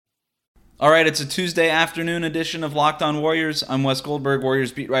All right, it's a Tuesday afternoon edition of Locked On Warriors. I'm Wes Goldberg,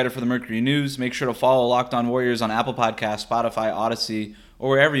 Warriors beat writer for the Mercury News. Make sure to follow Locked On Warriors on Apple Podcasts, Spotify, Odyssey, or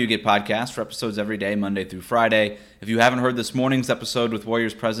wherever you get podcasts for episodes every day, Monday through Friday. If you haven't heard this morning's episode with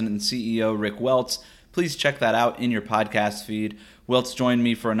Warriors President and CEO Rick Welts, please check that out in your podcast feed. Welts joined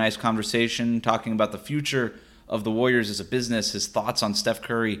me for a nice conversation talking about the future of the Warriors as a business, his thoughts on Steph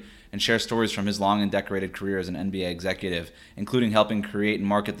Curry, and share stories from his long and decorated career as an NBA executive, including helping create and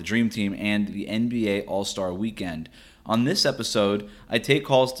market the Dream Team and the NBA All-Star Weekend. On this episode, I take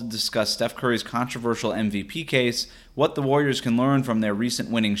calls to discuss Steph Curry's controversial MVP case, what the Warriors can learn from their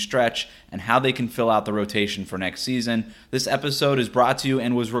recent winning stretch, and how they can fill out the rotation for next season. This episode is brought to you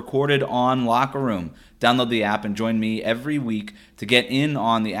and was recorded on Locker Room. Download the app and join me every week to get in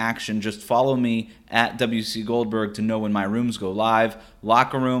on the action. Just follow me at WC Goldberg to know when my rooms go live.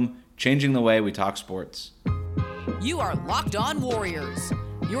 Locker Room, changing the way we talk sports. You are Locked On Warriors,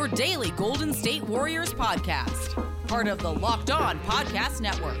 your daily Golden State Warriors podcast. Part of the Locked On Podcast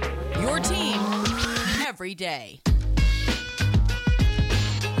Network, your team every day.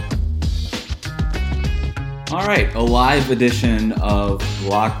 All right, a live edition of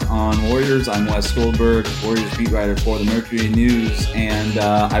Locked On Warriors. I'm Wes Goldberg, Warriors beat writer for the Mercury News, and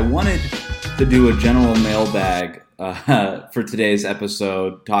I wanted to do a general mailbag for today's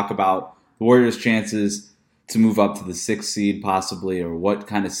episode, talk about the Warriors' chances to move up to the 6th seed possibly, or what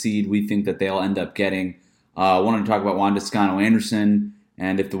kind of seed we think that they'll end up getting. I wanted to talk about Juan Toscano-Anderson,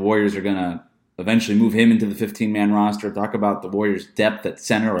 and if the Warriors are going to eventually move him into the 15-man roster, talk about the Warriors' depth at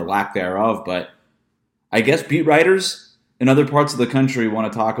center or lack thereof, but I guess beat writers in other parts of the country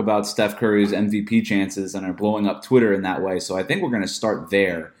want to talk about Steph Curry's MVP chances and are blowing up Twitter in that way. So I think we're going to start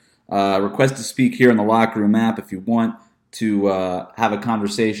there. Request to speak here in the Locker Room app if you want to have a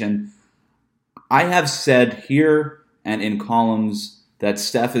conversation. I have said here and in columns that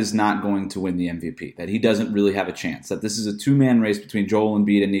Steph is not going to win the MVP, that he doesn't really have a chance, that this is a two-man race between Joel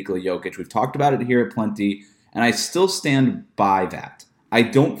Embiid and Nikola Jokic. We've talked about it here at plenty, and I still stand by that. I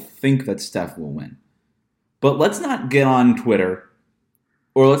don't think that Steph will win. But let's not get on Twitter,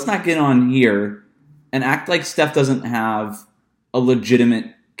 or let's not get on here and act like Steph doesn't have a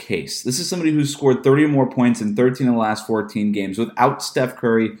legitimate case. This is somebody who's scored 30 or more points in 13 of the last 14 games. Without Steph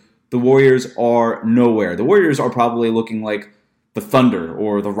Curry, the Warriors are nowhere. The Warriors are probably looking like the Thunder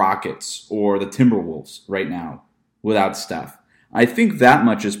or the Rockets or the Timberwolves right now without Steph. I think that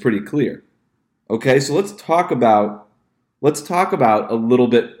much is pretty clear. Okay, so let's talk about a little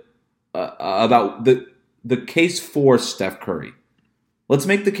bit about the case for Steph Curry. Let's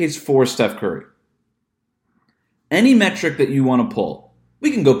make the case for Steph Curry. Any metric that you want to pull,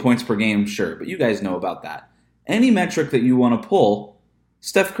 we can go points per game, sure, but you guys know about that. Any metric that you want to pull,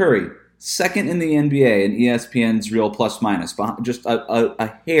 Steph Curry, second in the NBA in ESPN's real plus-minus, just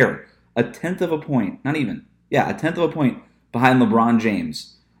a hair, a tenth of a point, not even, a tenth of a point behind LeBron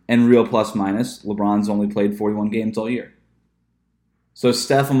James and real plus-minus. LeBron's only played 41 games all year. So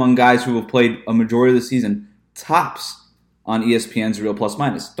Steph, among guys who have played a majority of the season, tops on ESPN's real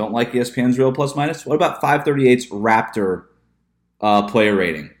plus-minus. Don't like ESPN's real plus-minus? What about 538's Raptor player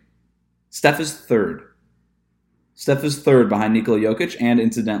rating? Steph is third. Steph is third behind Nikola Jokic and,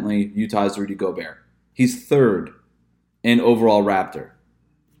 incidentally, Utah's Rudy Gobert. He's third in overall Raptor.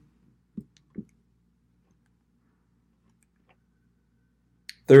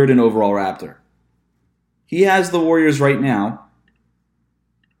 Third in overall Raptor. He has the Warriors right now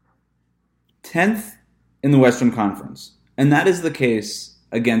 10th in the Western Conference. And that is the case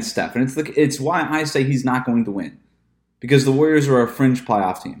against Steph. And it's why I say he's not going to win. Because the Warriors are a fringe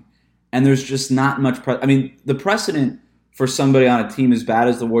playoff team. And there's just not much the precedent for somebody on a team as bad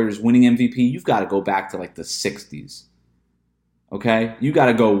as the Warriors winning MVP, you've got to go back to like the 60s. Okay? You got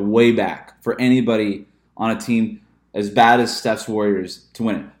to go way back for anybody on a team as bad as Steph's Warriors to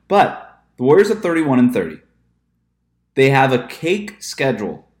win it. But the Warriors are 31-30. They have a cake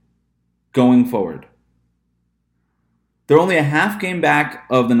schedule going forward. They're only a half game back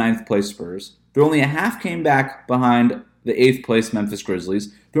of the 9th place Spurs. They're only a half game back behind the 8th place Memphis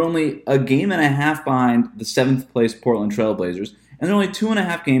Grizzlies. They're only a game and a half behind the 7th place Portland Trail Blazers. And they're only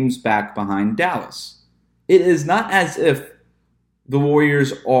 2.5 games back behind Dallas. It is not as if the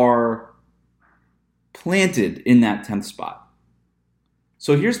Warriors are planted in that 10th spot.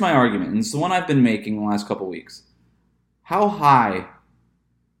 So here's my argument, and it's the one I've been making the last couple weeks. How high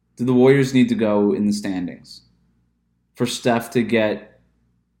do the Warriors need to go in the standings for Steph to get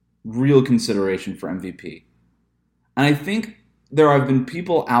real consideration for MVP? And I think there have been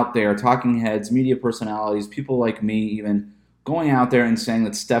people out there, talking heads, media personalities, people like me even, going out there and saying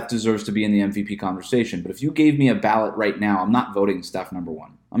that Steph deserves to be in the MVP conversation. But if you gave me a ballot right now, I'm not voting Steph number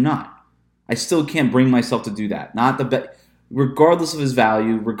one. I'm not. I still can't bring myself to do that. Not the best, regardless of his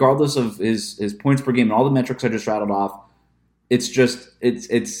value, regardless of his points per game and all the metrics I just rattled off. It's just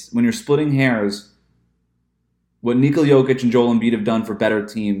it's when you're splitting hairs, what Nikola Jokic and Joel Embiid have done for better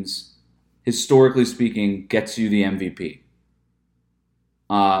teams, historically speaking, gets you the MVP.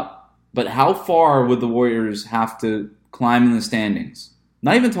 But how far would the Warriors have to climb in the standings?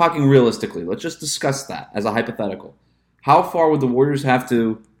 Not even talking realistically. Let's just discuss that as a hypothetical. How far would the Warriors have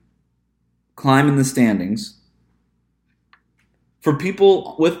to climb in the standings for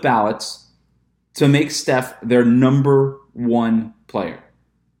people with ballots to make Steph their number one player?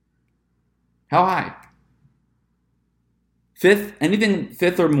 How high? Anything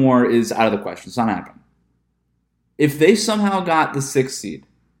fifth or more is out of the question. It's not happening. If they somehow got the 6th seed,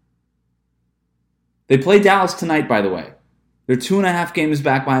 they play Dallas tonight, by the way. They're 2.5 games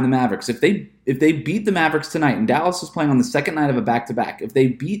back behind the Mavericks. If they beat the Mavericks tonight, and Dallas is playing on the second night of a back-to-back, if they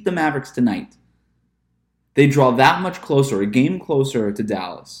beat the Mavericks tonight, they draw that much closer, a game closer to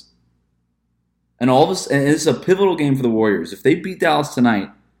Dallas. And it's a pivotal game for the Warriors. If they beat Dallas tonight,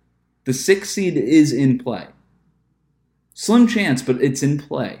 the 6th seed is in play. Slim chance, but it's in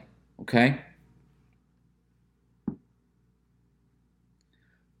play. Okay?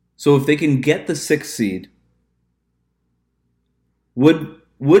 So if they can get the 6th seed,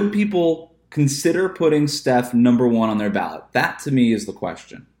 would people consider putting Steph number one on their ballot? That, to me, is the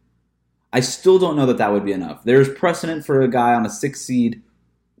question. I still don't know that would be enough. There's precedent for a guy on a 6th seed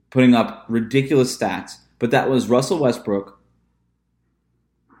putting up ridiculous stats, but that was Russell Westbrook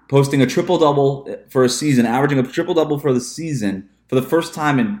posting a triple-double for a season, averaging a triple-double for the season for the first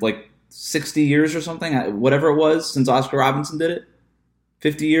time in like 60 years or something, whatever it was, since Oscar Robertson did it.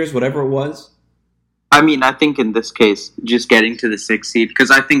 50 years, whatever it was. I mean, I think in this case, just getting to the 6th seed,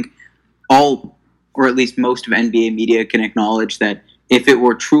 because I think all, or at least most of NBA media can acknowledge that if it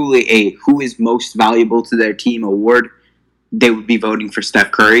were truly a who is most valuable to their team award, they would be voting for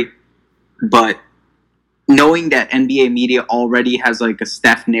Steph Curry. But knowing that NBA media already has like a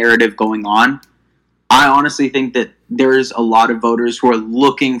Steph narrative going on, I honestly think that there's a lot of voters who are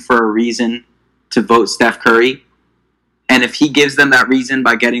looking for a reason to vote Steph Curry. And if he gives them that reason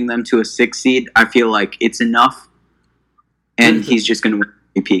by getting them to a 6th seed, I feel like it's enough. And he's just going to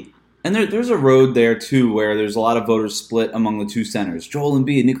win MVP. And there's a road there, too, where there's a lot of voters split among the two centers. Joel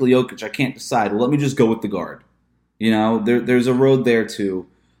Embiid, Nikola Jokic, I can't decide. Well, let me just go with the guard. You know, there's a road there, too.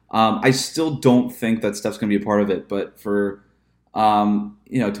 I still don't think that Steph's going to be a part of it. But for,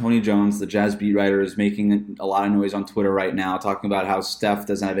 Tony Jones, the Jazz beat writer, is making a lot of noise on Twitter right now, talking about how Steph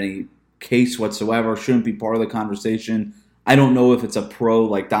doesn't have any case whatsoever, shouldn't be part of the conversation. I don't know if it's a pro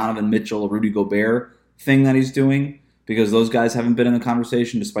like Donovan Mitchell or Rudy Gobert thing that he's doing, because those guys haven't been in the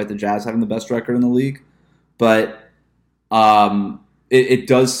conversation despite the Jazz having the best record in the league. But it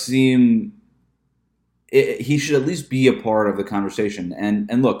does seem he should at least be a part of the conversation.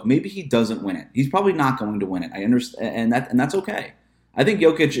 And look, maybe he doesn't win it. He's probably not going to win it. I understand, and that's okay. I think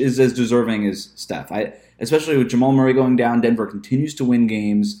Jokic is as deserving as Steph. Especially with Jamal Murray going down, Denver continues to win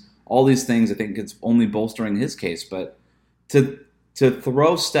games. All these things, I think it's only bolstering his case. But to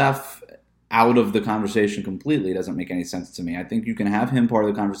throw Steph out of the conversation completely doesn't make any sense to me. I think you can have him part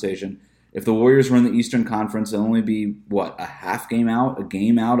of the conversation. If the Warriors were in the Eastern Conference, they'll only be, a game out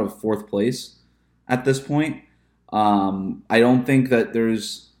of 4th place at this point. I don't think that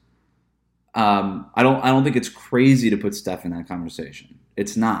there's I don't think it's crazy to put Steph in that conversation.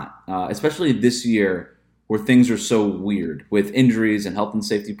 It's not. Especially this year where things are so weird with injuries and health and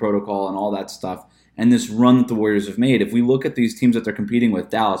safety protocol and all that stuff. And this run that the Warriors have made, if we look at these teams that they're competing with,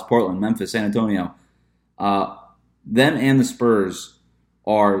 Dallas, Portland, Memphis, San Antonio, them and the Spurs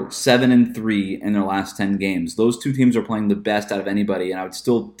are 7-3 in their last 10 games. Those two teams are playing the best out of anybody, and I would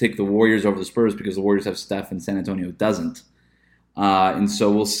still take the Warriors over the Spurs because the Warriors have Steph and San Antonio doesn't. And so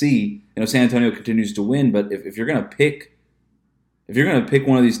we'll see. San Antonio continues to win, but if you're going to pick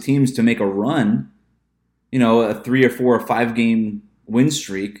one of these teams to make a run, a 3 or 4 or 5 game win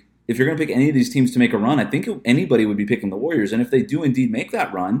streak, if you're going to pick any of these teams to make a run, I think anybody would be picking the Warriors. And if they do indeed make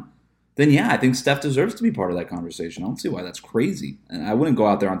that run, then yeah, I think Steph deserves to be part of that conversation. I don't see why that's crazy. And I wouldn't go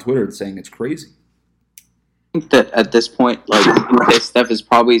out there on Twitter saying it's crazy. I think that at this point, Steph is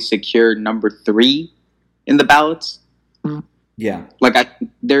probably secure number 3 in the ballots. Yeah.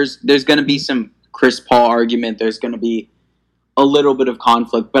 There's going to be some Chris Paul argument. There's going to be a little bit of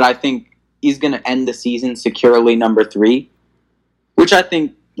conflict, but I think he's going to end the season securely number 3, which I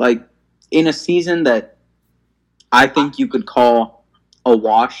think, in a season that I think you could call a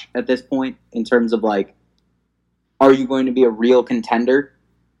wash at this point in terms of, are you going to be a real contender?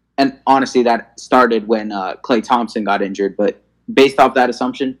 And honestly, that started when Klay Thompson got injured, but based off that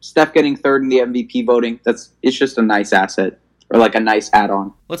assumption, Steph getting third in the MVP voting, it's just a nice asset, or like a nice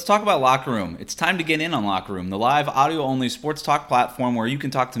add-on. Let's talk about Locker Room. It's time to get in on Locker Room, the live audio-only sports talk platform where you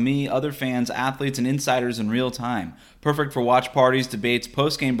can talk to me, other fans, athletes, and insiders in real time. Perfect for watch parties, debates,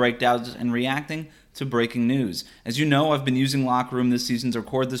 post-game breakdowns, and reacting to breaking news. As you know, I've been using Locker Room this season to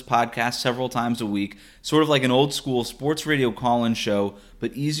record this podcast several times a week, sort of like an old-school sports radio call-in show,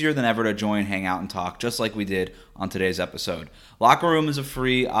 but easier than ever to join, hang out, and talk, just like we did on today's episode. Locker Room is a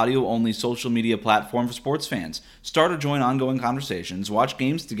free, audio-only social media platform for sports fans. Start or join ongoing conversations, watch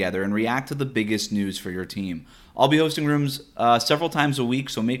games together, and react to the biggest news for your team. I'll be hosting rooms several times a week,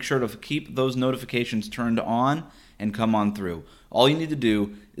 so make sure to keep those notifications turned on and come on through. All you need to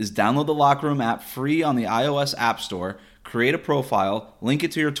do is download the Locker Room app free on the iOS App Store, create a profile, link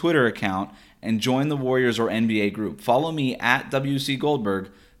it to your Twitter account, and join the Warriors or NBA group. Follow me at WC Goldberg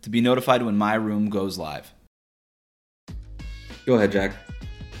to be notified when my room goes live. Go ahead, Jack.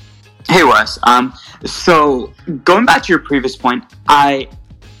 Hey, Wes. So going back to your previous point, I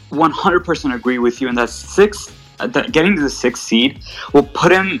 100% agree with you in that getting to the sixth seed will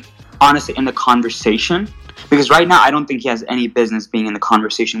put him honestly in the conversation. Because right now, I don't think he has any business being in the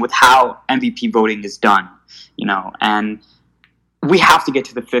conversation with how MVP voting is done, and we have to get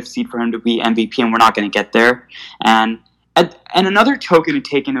to the fifth seed for him to be MVP, and we're not going to get there. And another token to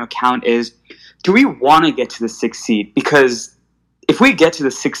take into account is, do we want to get to the sixth seed? Because if we get to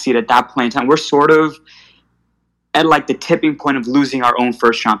the sixth seed at that point in time, we're sort of at like the tipping point of losing our own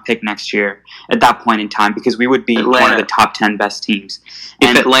first round pick next year at that point in time, because we would be one of the top 10 best teams.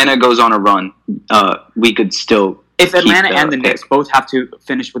 If Atlanta goes on a run, we could still. If Atlanta and the Knicks both have to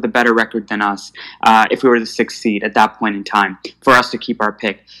finish with a better record than us, if we were the sixth seed at that point in time, for us to keep our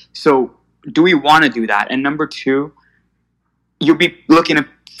pick. So do we want to do that? And number two, you'll be looking to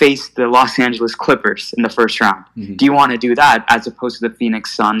face the Los Angeles Clippers in the first round. Mm-hmm. Do you want to do that as opposed to the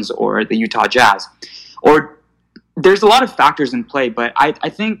Phoenix Suns or the Utah Jazz? Or there's a lot of factors in play, but I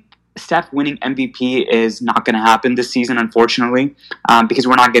think Steph winning MVP is not going to happen this season, unfortunately, because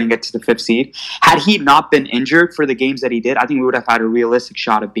we're not going to get to the fifth seed. Had he not been injured for the games that he did, I think we would have had a realistic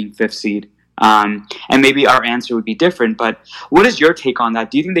shot of being fifth seed. And maybe our answer would be different. But what is your take on that?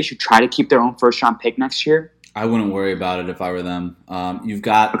 Do you think they should try to keep their own first-round pick next year? I wouldn't worry about it if I were them. You've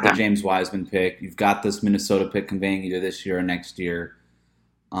got the James Wiseman pick. You've got this Minnesota pick conveying either this year or next year.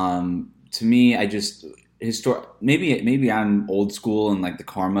 To me, I just... Maybe I'm old school and like the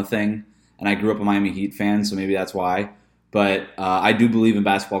karma thing, and I grew up a Miami Heat fan, so maybe that's why. But I do believe in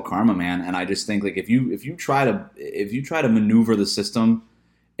basketball karma, man, and I just think like if you try to maneuver the system,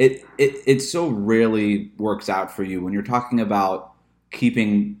 it so rarely works out for you when you're talking about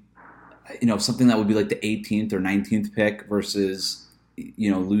keeping something that would be like the 18th or 19th pick versus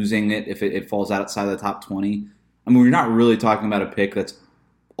losing it if it falls outside of the top 20. I mean, we're not really talking about a pick that's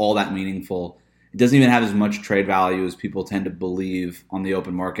all that meaningful. It doesn't even have as much trade value as people tend to believe on the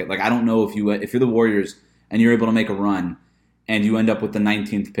open market. Like, I don't know if you're the Warriors and you're able to make a run and you end up with the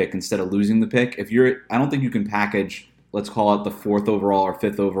 19th pick instead of losing the pick. I don't think you can package, let's call it the 4th overall or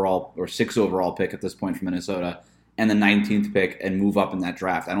 5th overall or 6th overall pick at this point for Minnesota and the 19th pick and move up in that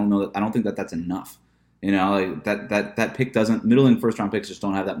draft. I don't think that that's enough. That pick doesn't. Middle and first round picks just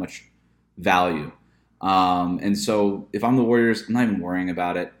don't have that much value. And so if I'm the Warriors, I'm not even worrying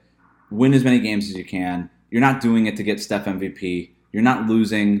about it. Win as many games as you can. You're not doing it to get Steph MVP. You're not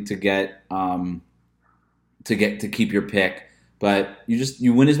losing to get to keep your pick. But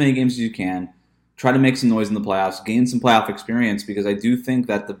you win as many games as you can. Try to make some noise in the playoffs. Gain some playoff experience, because I do think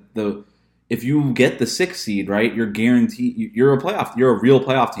that the if you get the sixth seed, right, you're guaranteed. You're a real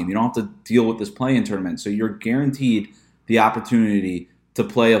playoff team. You don't have to deal with this play-in tournament. So you're guaranteed the opportunity to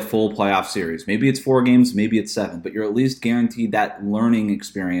play a full playoff series. Maybe it's 4 games, maybe it's 7, but you're at least guaranteed that learning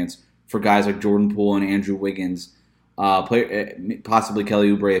experience for guys like Jordan Poole and Andrew Wiggins, possibly Kelly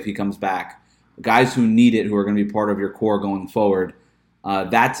Oubre if he comes back, guys who need it, who are going to be part of your core going forward.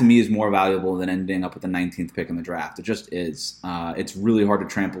 That to me is more valuable than ending up with the 19th pick in the draft. It just is. It's really hard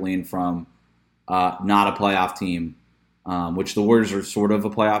to trampoline from not a playoff team, which the Warriors are sort of a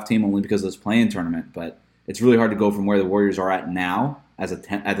playoff team only because of this play-in tournament, but it's really hard to go from where the Warriors are at now as a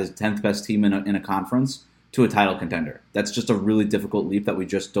 10th best team in a conference to a title contender. That's just a really difficult leap that we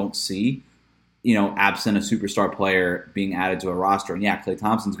just don't see, absent a superstar player being added to a roster. And yeah, Klay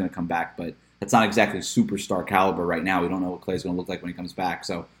Thompson's going to come back, but that's not exactly superstar caliber right now. We don't know what Klay's going to look like when he comes back.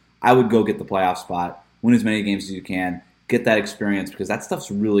 So I would go get the playoff spot, win as many games as you can, get that experience, because that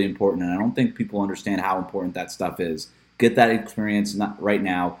stuff's really important, and I don't think people understand how important that stuff is. Get that experience right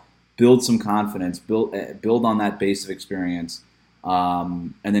now, build some confidence, build on that base of experience,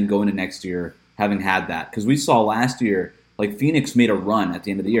 and then go into next year having had that. Because we saw last year, Like Phoenix made a run at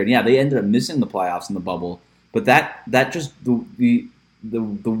the end of the year. And yeah, they ended up missing the playoffs in the bubble, but that just the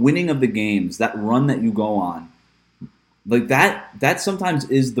winning of the games, that run that you go on, like that sometimes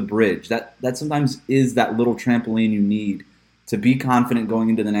is the bridge. That sometimes is that little trampoline you need to be confident going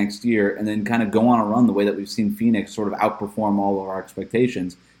into the next year, and then kind of go on a run the way that we've seen Phoenix sort of outperform all of our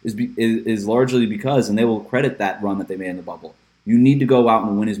expectations is largely because, and they will credit that run that they made in the bubble. You need to go out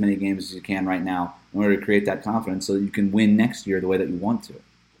and win as many games as you can right now in order to create that confidence so that you can win next year the way that you want to.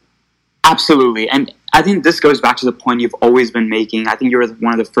 Absolutely. And I think this goes back to the point you've always been making. I think you're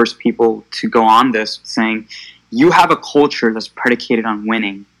one of the first people to go on this saying you have a culture that's predicated on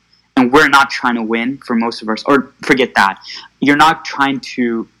winning, and we're not trying to win for most of us. Or forget that. You're not trying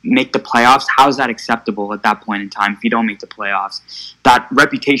to make the playoffs. How is that acceptable at that point in time if you don't make the playoffs? That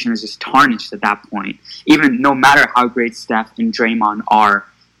reputation is just tarnished at that point. Even no matter how great Steph and Draymond are,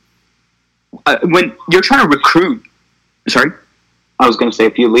 when you're trying to recruit, sorry? I was going to say,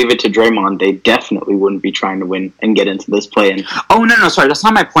 if you leave it to Draymond, they definitely wouldn't be trying to win and get into this play-in. Oh, no, sorry. That's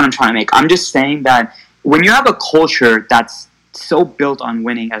not my point I'm trying to make. I'm just saying that when you have a culture that's so built on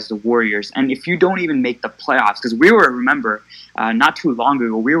winning as the Warriors, and if you don't even make the playoffs, because we were, remember, not too long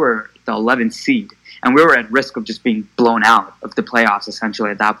ago, we were the 11th seed, and we were at risk of just being blown out of the playoffs, essentially,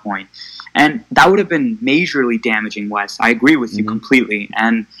 at that point. And that would have been majorly damaging, Wes. I agree with you completely.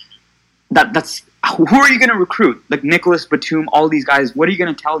 And that's... Who are you going to recruit? Like Nicholas Batum, all these guys, what are you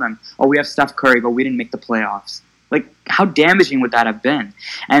going to tell them? Oh, we have Steph Curry, but we didn't make the playoffs. Like, how damaging would that have been?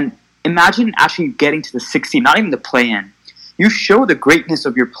 And imagine actually getting to the 16, not even the play-in. You show the greatness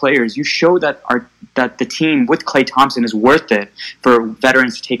of your players. You show that the team with Klay Thompson is worth it for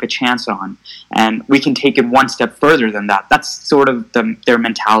veterans to take a chance on. And we can take it one step further than that. That's sort of their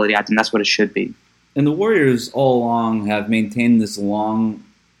mentality. I think that's what it should be. And the Warriors all along have maintained this long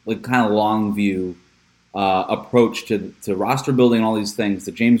view approach to roster building, all these things,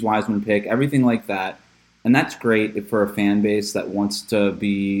 the James Wiseman pick, everything like that. And that's great for a fan base that wants to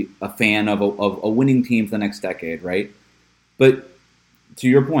be a fan of a winning team for the next decade, right? But to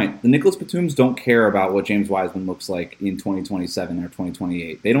your point, the Nicholas Batums don't care about what James Wiseman looks like in 2027 or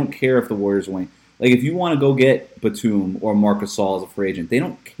 2028. They don't care if the Warriors win. Like, if you want to go get Batum or Marc Gasol as a free agent, they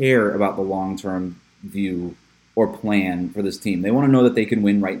don't care about the long-term view or plan for this team. They want to know that they can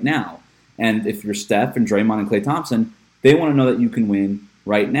win right now. And if you're Steph and Draymond and Klay Thompson, they want to know that you can win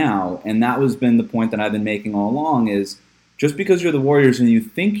right now. And that has been the point that I've been making all along is just because you're the Warriors and you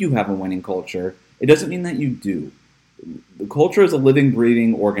think you have a winning culture, it doesn't mean that you do. The culture is a living,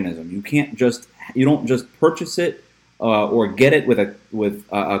 breathing organism. You don't just purchase it or get it with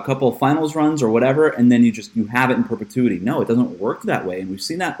a couple of finals runs or whatever, and then you have it in perpetuity. No, it doesn't work that way. And we've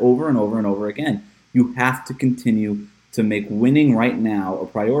seen that over and over and over again. You have to continue to make winning right now a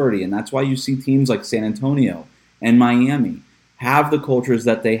priority. And that's why you see teams like San Antonio and Miami have the cultures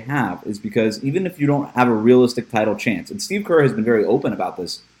that they have, is because even if you don't have a realistic title chance, and Steve Kerr has been very open about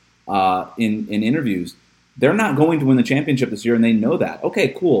this in interviews, they're not going to win the championship this year, and they know that.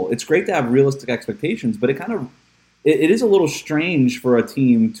 Okay, cool. It's great to have realistic expectations, but it is a little strange for a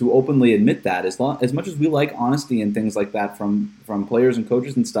team to openly admit that. As much as we like honesty and things like that from players and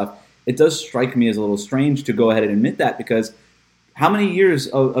coaches and stuff, it does strike me as a little strange to go ahead and admit that, because how many years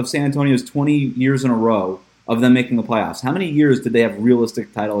of San Antonio's 20 years in a row of them making the playoffs, how many years did they have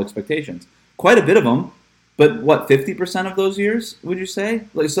realistic title expectations? Quite a bit of them, but what, 50% of those years, would you say?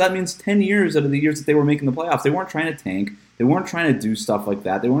 So that means 10 years out of the years that they were making the playoffs, they weren't trying to tank, they weren't trying to do stuff like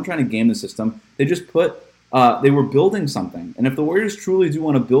that, they weren't trying to game the system, they just they were building something. And if the Warriors truly do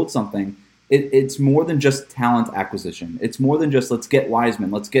want to build something, it's more than just talent acquisition. It's more than just let's get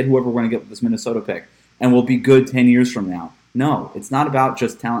Wiseman, let's get whoever we're going to get with this Minnesota pick, and we'll be good 10 years from now. No, it's not about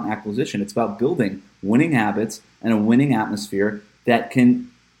just talent acquisition. It's about building winning habits and a winning atmosphere that can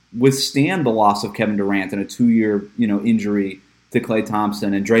withstand the loss of Kevin Durant and a 2-year injury to Klay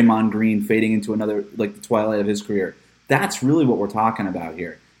Thompson and Draymond Green fading into another, like, the twilight of his career. That's really what we're talking about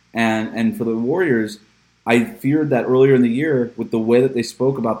here. And for the Warriors, I feared that earlier in the year, with the way that they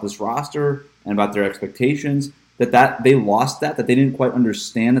spoke about this roster and about their expectations, that they lost that they didn't quite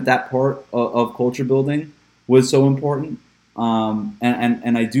understand that part of culture building was so important.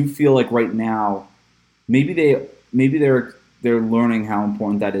 And I do feel like right now, maybe they're learning how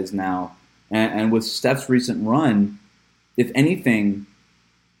important that is now. And with Steph's recent run, if anything,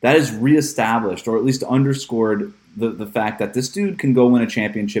 that has reestablished or at least underscored the fact that this dude can go win a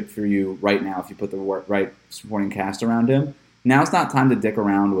championship for you right now if you put the right supporting cast around him. Now's not time to dick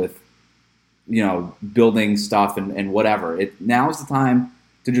around with, building stuff and whatever. Now is the time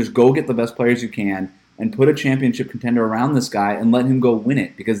to just go get the best players you can and put a championship contender around this guy and let him go win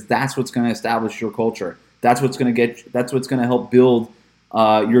it, because that's what's going to establish your culture. That's what's going to help build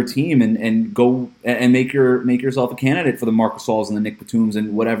your team and go and make yourself a candidate for the Marc Gasols and the Nick Batums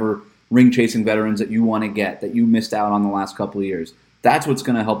and whatever ring-chasing veterans that you want to get that you missed out on the last couple of years. That's what's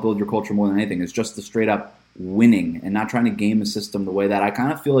going to help build your culture more than anything, is just the straight-up winning and not trying to game the system the way that I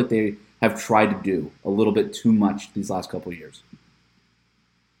kind of feel like they have tried to do a little bit too much these last couple of years.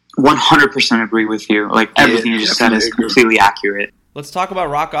 100% agree with you. Like, everything you just said is completely accurate. Let's talk about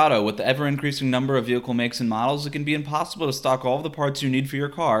Rock Auto. With the ever-increasing number of vehicle makes and models, it can be impossible to stock all of the parts you need for your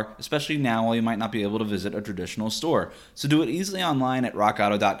car, especially now while you might not be able to visit a traditional store. So do it easily online at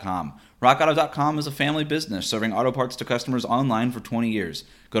rockauto.com. RockAuto.com is a family business serving auto parts to customers online for 20 years.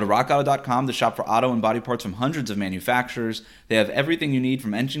 Go to rockauto.com to shop for auto and body parts from hundreds of manufacturers. They have everything you need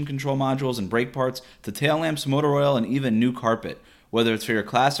from engine control modules and brake parts to tail lamps, motor oil, and even new carpet. Whether it's for your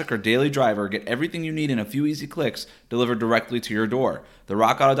classic or daily driver, get everything you need in a few easy clicks delivered directly to your door. The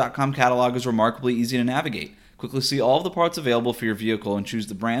RockAuto.com catalog is remarkably easy to navigate. Quickly see all of the parts available for your vehicle and choose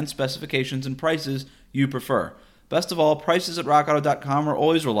the brand, specifications, and prices you prefer. Best of all, prices at RockAuto.com are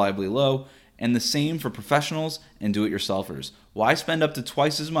always reliably low, and the same for professionals and do-it-yourselfers. Why spend up to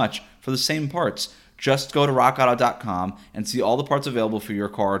twice as much for the same parts? Just go to rockauto.com and see all the parts available for your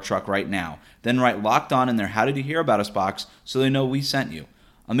car or truck right now. Then write Locked On in their How Did You Hear About Us box so they know we sent you.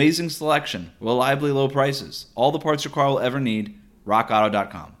 Amazing selection, reliably low prices, all the parts your car will ever need,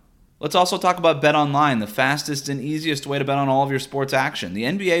 rockauto.com. Let's also talk about BetOnline, the fastest and easiest way to bet on all of your sports action. The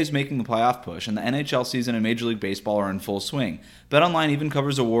NBA is making the playoff push, and the NHL season and Major League Baseball are in full swing. BetOnline even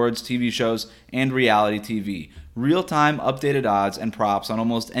covers awards, TV shows, and reality TV. Real-time, updated odds and props on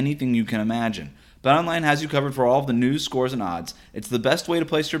almost anything you can imagine. BetOnline has you covered for all of the news, scores, and odds. It's the best way to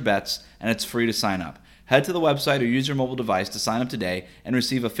place your bets, and it's free to sign up. Head to the website or use your mobile device to sign up today and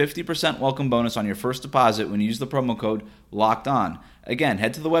receive a 50% welcome bonus on your first deposit when you use the promo code LOCKEDON. Again,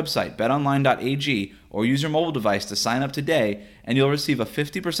 head to the website, betonline.ag, or use your mobile device to sign up today, and you'll receive a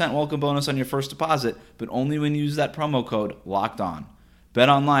 50% welcome bonus on your first deposit, but only when you use that promo code LOCKEDON.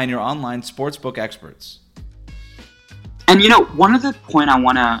 BetOnline, your online sportsbook experts. And, one other point I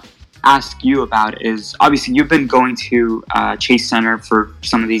want to ask you about is, obviously you've been going to Chase Center for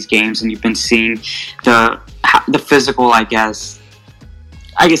some of these games, and you've been seeing the physical, I guess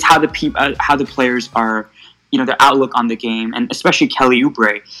how the players are, their outlook on the game, and especially Kelly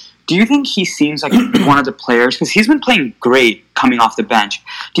Oubre. Do you think he seems like one of the players, because he's been playing great coming off the bench,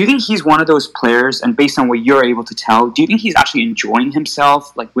 do you think he's one of those players, and based on what you're able to tell, do you think he's actually enjoying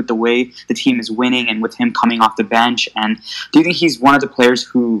himself, like with the way the team is winning and with him coming off the bench? And do you think he's one of the players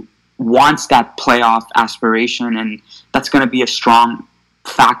who wants that playoff aspiration, and that's going to be a strong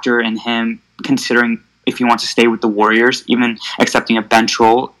factor in him, considering if he wants to stay with the Warriors, even accepting a bench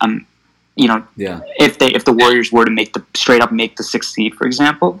role? If the Warriors were to straight up make the 6th seed, for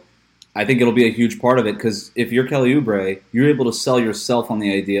example. I think it'll be a huge part of it, because if you're Kelly Oubre, you're able to sell yourself on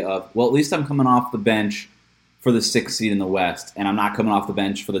the idea of, well, at least I'm coming off the bench for the 6th seed in the West, and I'm not coming off the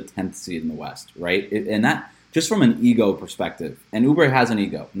bench for the 10th seed in the West, right? And that, just from an ego perspective, and Oubre has an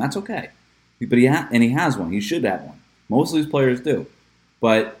ego, and that's okay. But he has one. He should have one. Most of these players do.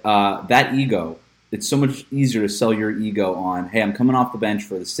 But that ego, it's so much easier to sell your ego on, hey, I'm coming off the bench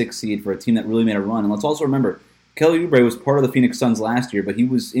for the 6th seed for a team that really made a run. And let's also remember, Kelly Oubre was part of the Phoenix Suns last year, but he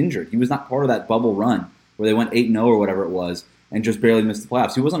was injured. He was not part of that bubble run where they went 8-0 or whatever it was and just barely missed the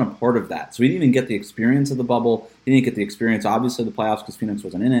playoffs. He wasn't a part of that. So he didn't even get the experience of the bubble. He didn't get the experience, obviously, of the playoffs because Phoenix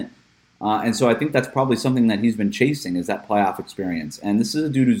wasn't in it. And so I think that's probably something that he's been chasing, is that playoff experience. And this is a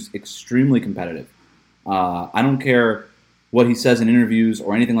dude who's extremely competitive. I don't care what he says in interviews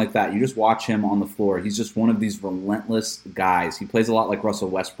or anything like that. You just watch him on the floor. He's just one of these relentless guys. He plays a lot like Russell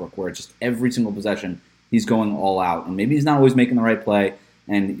Westbrook, where it's just every single possession he's going all out. And maybe he's not always making the right play,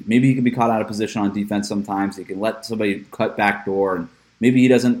 and maybe he can be caught out of position on defense sometimes. He can let somebody cut back door, and maybe he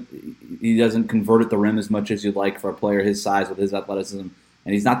doesn't convert at the rim as much as you'd like for a player his size with his athleticism.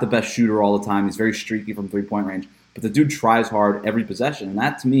 And he's not the best shooter all the time. He's very streaky from three-point range. But the dude tries hard every possession. And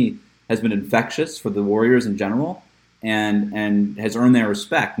that, to me, has been infectious for the Warriors in general and has earned their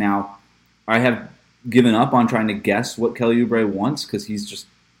respect. Now, I have given up on trying to guess what Kelly Oubre wants, because he's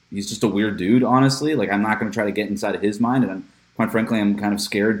just a weird dude, honestly. Like, I'm not going to try to get inside of his mind. And quite frankly, I'm kind of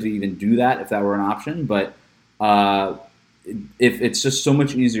scared to even do that if that were an option. But if it's just so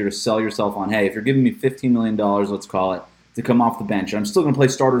much easier to sell yourself on, hey, if you're giving me $15 million, let's call it, to come off the bench, and I'm still going to play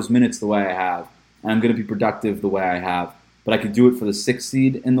starters minutes the way I have, and I'm going to be productive the way I have, but I could do it for the 6th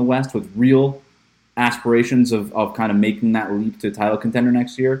seed in the West with real aspirations of kind of making that leap to a title contender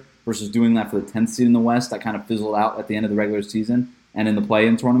next year versus doing that for the 10th seed in the West that kind of fizzled out at the end of the regular season and in the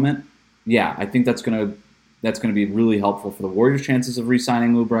play-in tournament. Yeah, I think that's going to be really helpful for the Warriors' chances of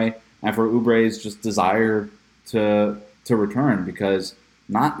re-signing Oubre, and for Oubre's just desire to return, because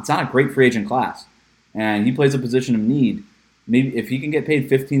it's not a great free agent class, and he plays a position of need. Maybe if he can get paid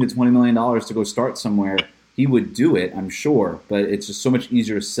 $15 to $20 million to go start somewhere, he would do it, I'm sure. But it's just so much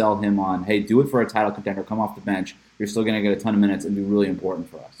easier to sell him on, hey, do it for a title contender, come off the bench. You're still going to get a ton of minutes and be really important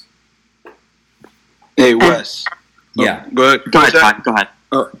for us. Hey, Wes. Yeah. Go ahead. Go ahead.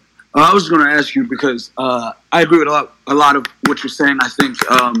 I was going to ask you because I agree with a lot of what you're saying. I think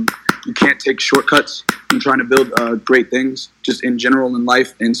you can't take shortcuts in trying to build great things, just in general in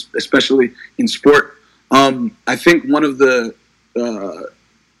life, and especially in sport. I think one of the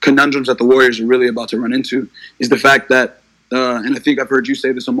conundrums that the Warriors are really about to run into is the fact that, and I think I've heard you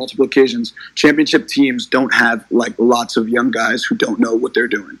say this on multiple occasions, championship teams don't have like lots of young guys who don't know what they're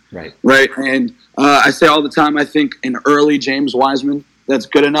doing. Right. And I say all the time, I think an early James Wiseman, that's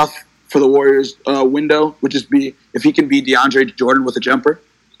good enough for the Warriors window, would just be if he can be DeAndre Jordan with a jumper.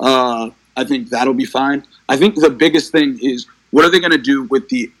 I think that'll be fine. I think the biggest thing is, what are they going to do with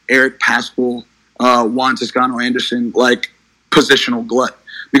the Eric Paschall, Juan Toscano-Anderson, like, positional glut?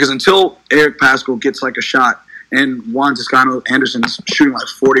 Because until Eric Paschall gets, like, a shot and Juan Toscano-Anderson's shooting, like,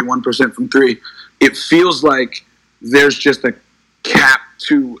 41% from three, it feels like there's just a cap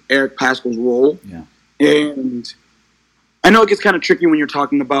to Eric Paschall's role. Yeah. And I know it gets kind of tricky when you're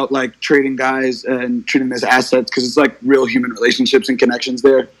talking about, like, trading guys and treating them as assets, because it's, like, real human relationships and connections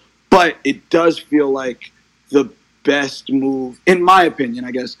there. But it does feel like the best move, in my opinion,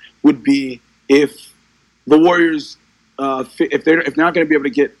 I guess, would be if the Warriors, if they're not going to be able to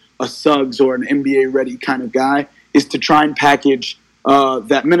get a Suggs or an NBA-ready kind of guy, is to try and package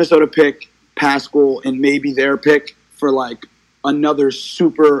that Minnesota pick, Paschall, and maybe their pick for like another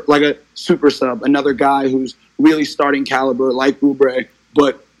super sub, another guy who's really starting caliber like Oubre,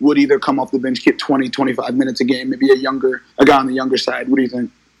 but would either come off the bench, get 20, 25 minutes a game, maybe a guy on the younger side. What do you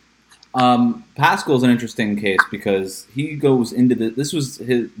think? Paschall's an interesting case because he goes into this was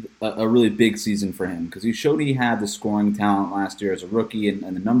a really big season for him, because he showed he had the scoring talent last year as a rookie, and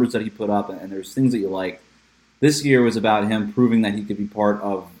the numbers that he put up, and there's things that you liked. This year was about him proving that he could be part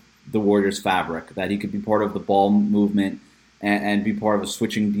of the Warriors' fabric, that he could be part of the ball movement and be part of a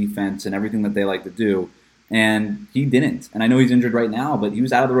switching defense and everything that they like to do. And he didn't. And I know he's injured right now, but he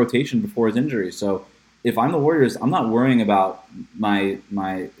was out of the rotation before his injury. So if I'm the Warriors, I'm not worrying about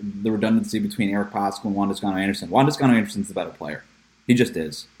the redundancy between Eric Paschall and Juan Toscano-Anderson. Juan Toscano-Anderson's the better player. He just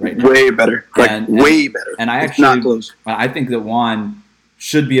is right now. Way better. Way better. And I think that Juan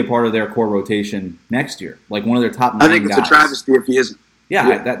should be a part of their core rotation next year, like one of their top 9 guys. I think it's a travesty if he isn't.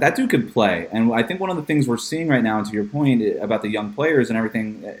 Yeah. That dude could play. And I think one of the things we're seeing right now, and to your point about the young players and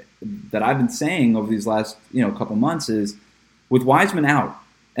everything that I've been saying over these last couple months, is with Wiseman out.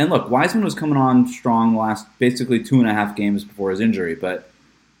 And look, Wiseman was coming on strong last basically 2.5 games before his injury. But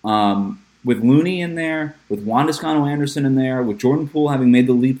with Looney in there, with Juan Toscano-Anderson in there, with Jordan Poole having made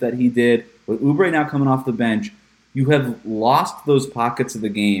the leap that he did, with Oubre now coming off the bench, you have lost those pockets of the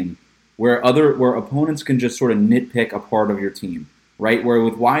game where opponents can just sort of nitpick a part of your team, right? Where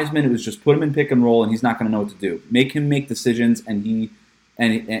with Wiseman, it was just put him in pick and roll, and he's not going to know what to do. Make him make decisions, and he's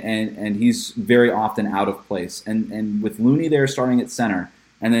very often out of place. And with Looney there starting at center,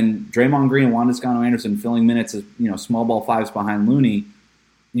 and then Draymond Green and Juan Toscano-Anderson filling minutes as small ball fives behind Looney,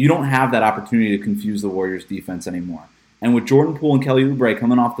 you don't have that opportunity to confuse the Warriors' defense anymore. And with Jordan Poole and Kelly Oubre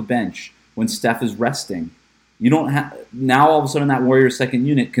coming off the bench when Steph is resting, you don't have now all of a sudden that Warriors second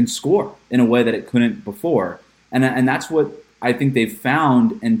unit can score in a way that it couldn't before, and that's what I think they've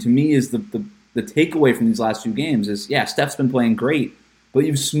found. And to me, is the takeaway from these last few games is, yeah, Steph's been playing great, but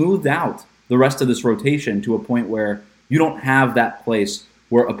you've smoothed out the rest of this rotation to a point where you don't have that place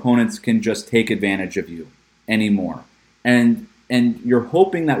where opponents can just take advantage of you anymore. And you're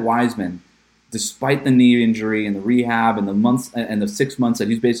hoping that Wiseman, despite the knee injury and the rehab and the months and the 6 months that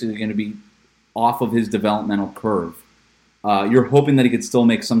he's basically going to be off of his developmental curve, you're hoping that he could still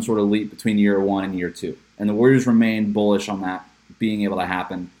make some sort of leap between year 1 and year 2. And the Warriors remain bullish on that being able to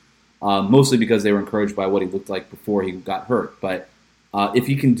happen, mostly because they were encouraged by what he looked like before he got hurt. But if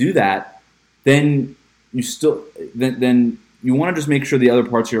he can do that, then you want to just make sure the other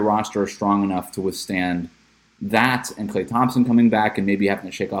parts of your roster are strong enough to withstand that, and Klay Thompson coming back and maybe having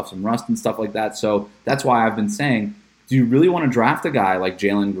to shake off some rust and stuff like that. So that's why I've been saying, do you really want to draft a guy like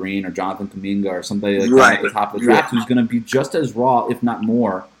Jalen Green or Jonathan Kuminga or somebody like that at the top of the draft who's going to be just as raw, if not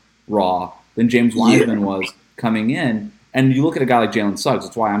more raw, than James Wiseman was coming in? And you look at a guy like Jalen Suggs.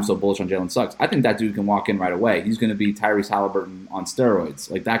 That's why I'm so bullish on Jalen Suggs. I think that dude can walk in right away. He's going to be Tyrese Halliburton on steroids.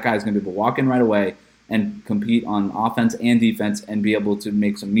 Like, that guy's going to be able to walk in right away and compete on offense and defense and be able to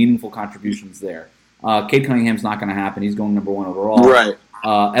make some meaningful contributions there. Cade Cunningham's not going to happen. He's going number 1 overall. Right.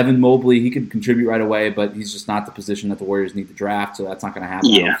 Evan Mobley, he could contribute right away, but he's just not the position that the Warriors need to draft, so that's not going to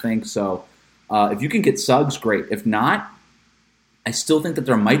happen, I don't think. So if you can get Suggs, great. If not, I still think that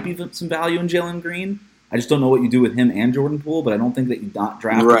there might be some value in Jalen Green. I just don't know what you do with him and Jordan Poole, but I don't think that you not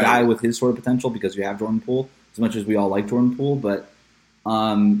draft a guy with his sort of potential because you have Jordan Poole, as much as we all like Jordan Poole. But, if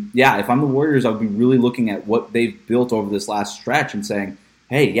I'm the Warriors, I would be really looking at what they've built over this last stretch and saying,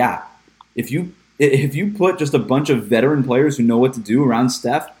 hey, if you put just a bunch of veteran players who know what to do around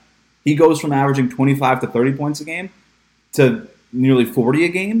Steph, he goes from averaging 25 to 30 points a game to nearly 40 a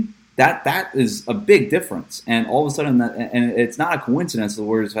game. That is a big difference. And all of a sudden, and it's not a coincidence the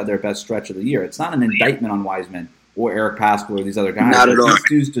Warriors have had their best stretch of the year. It's not an indictment on Wiseman or Eric Pascal or these other guys. Not at all. These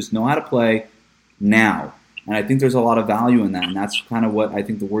dudes just know how to play now. And I think there's a lot of value in that. And that's kind of what I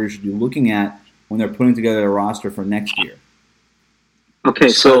think the Warriors should be looking at when they're putting together their roster for next year. Okay,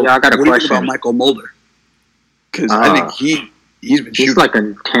 so I got a what question. Do you think about Michael Mulder? Because I think he's been he's shooting. like a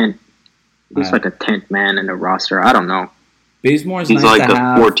 10th. He's like a 10th man in the roster. I don't know. Bazemore's He's nice like to the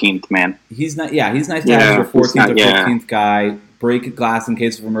have. 14th man. He's not. Yeah, he's nice to have as your 14th or 15th guy. Break glass in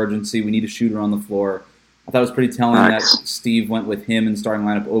case of emergency. We need a shooter on the floor. I thought it was pretty telling that Steve went with him in starting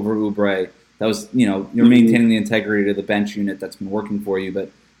lineup over Oubre. That was, you're maintaining the integrity of the bench unit that's been working for you. But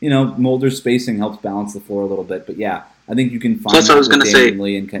Mulder's spacing helps balance the floor a little bit. But yeah, I think you can find Plus, I was with gonna say-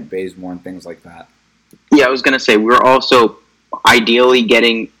 Lee and Kent Bazemore and things like that. Yeah, I was going to say, we're also ideally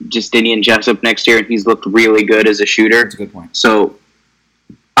getting Justinian Jessup next year, and he's looked really good as a shooter. That's a good point. So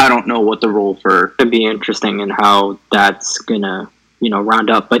I don't know what the role for... It'd be interesting in how that's gonna, round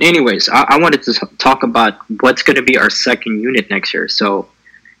up. But anyways, I wanted to talk about what's gonna be our second unit next year. So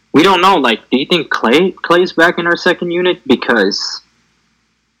we don't know. Like, do you think Clay's back in our second unit? Because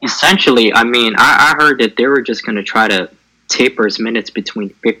essentially, I heard that they were just gonna try to taper his minutes between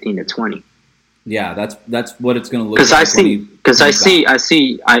 15 to 20. Yeah, that's what it's going to look Because like. I see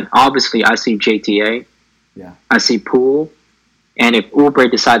JTA. Yeah. I see Poole. And if Oubre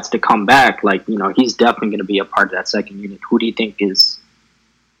decides to come back, he's definitely going to be a part of that second unit. Who do you think is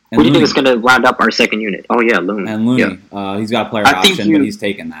going to round up our second unit? Oh yeah, Looney. And Looney, Yeah. he's got a player option, but he's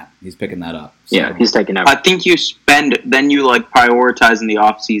taking that. He's picking that up. So. Yeah, he's taking that. I think you prioritize in the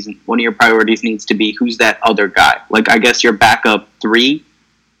offseason. One of your priorities needs to be who's that other guy. Like, I guess your backup 3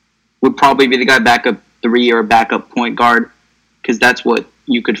 would probably be the guy backup 3 or a backup point guard, because that's what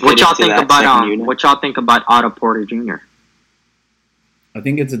you could fit What y'all into think that about second unit. what y'all think about Otto Porter Jr.? I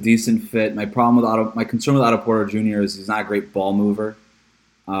think it's a decent fit. My concern with Otto Porter Jr. is he's not a great ball mover,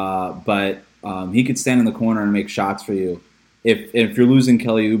 but he could stand in the corner and make shots for you. If you're losing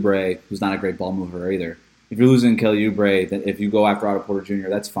Kelly Oubre, who's not a great ball mover either, if you're losing Kelly Oubre, then if you go after Otto Porter Jr.,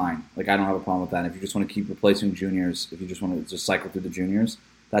 that's fine. Like, I don't have a problem with that. If you just want to keep replacing juniors, if you just want to just cycle through the juniors,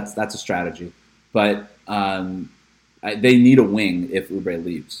 that's a strategy. But they need a wing if Oubre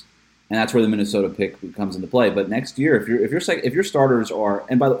leaves, and that's where the Minnesota pick comes into play. But next year, if your starters are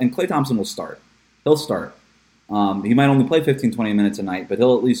and Klay Thompson will start, he'll start. He might only play 15, 20 minutes a night, but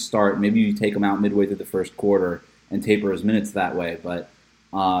he'll at least start. Maybe you take him out midway through the first quarter and taper his minutes that way. But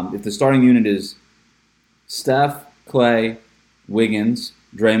if the starting unit is Steph, Klay, Wiggins,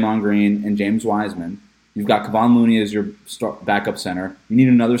 Draymond Green, and James Wiseman, you've got Kevon Looney as your backup center. You need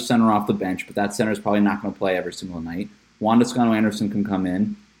another center off the bench, but that center is probably not going to play every single night. Juan Toscano-Anderson can come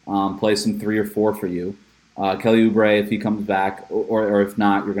in, play some 3 or 4 for you. Kelly Oubre, if he comes back, or if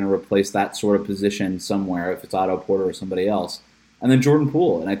not, you're going to replace that sort of position somewhere, if it's Otto Porter or somebody else. And then Jordan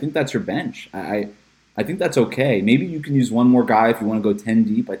Poole, and I think that's your bench. I think that's okay. Maybe you can use one more guy if you want to go 10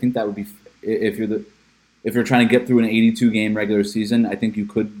 deep. I think that would be if you're trying to get through an 82-game regular season, I think you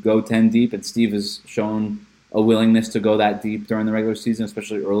could go 10 deep, and Steve has shown a willingness to go that deep during the regular season,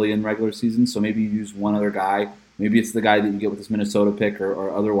 especially early in regular season. So maybe you use one other guy. Maybe it's the guy that you get with this Minnesota pick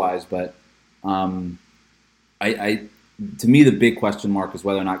or otherwise. But to me, the big question mark is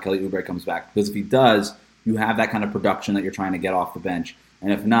whether or not Kelly Oubre comes back. Because if he does, you have that kind of production that you're trying to get off the bench.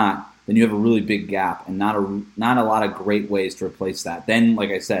 And if not, then you have a really big gap and not a lot of great ways to replace that. Then, like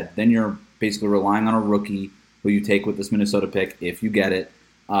I said, then you're basically relying on a rookie who you take with this Minnesota pick if you get it.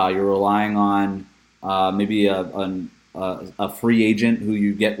 You're relying on maybe a free agent who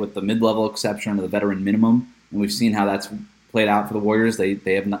you get with the mid-level exception or the veteran minimum. And we've seen how that's played out for the Warriors.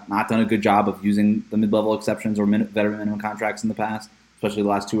 They have not done a good job of using the mid-level exceptions or veteran minimum contracts in the past, especially the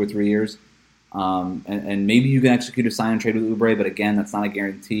last 2 or 3 years. And maybe you can execute a sign and trade with Oubre, but again, that's not a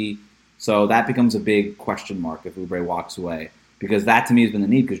guarantee. So that becomes a big question mark if Oubre walks away. Because that, to me, has been the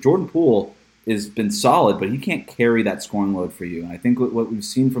need. Because Jordan Poole has been solid, but he can't carry that scoring load for you. And I think what we've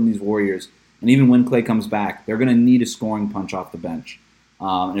seen from these Warriors, and even when Klay comes back, they're going to need a scoring punch off the bench.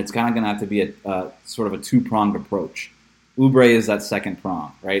 And it's kind of going to have to be a sort of a two-pronged approach. Oubre is that second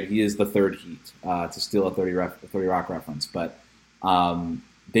prong, right? He is the third heat, to steal a 30 Rock reference. But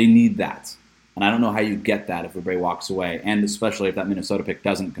they need that. And I don't know how you get that if Oubre walks away, and especially if that Minnesota pick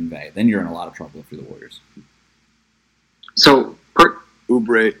doesn't convey. Then you're in a lot of trouble if you're the Warriors. So,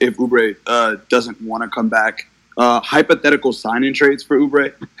 if Oubre doesn't want to come back, hypothetical sign-in trades for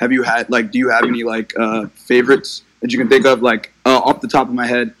Oubre, have you had, do you have any, favorites that you can think of? Off the top of my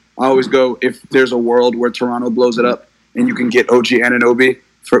head, I always go, if there's a world where Toronto blows it up and you can get OG Anunoby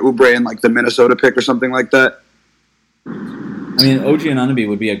for Oubre and, the Minnesota pick or something like that. I mean, OG Anunoby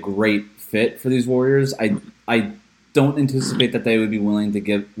would be a great fit for these Warriors. I don't anticipate that they would be willing to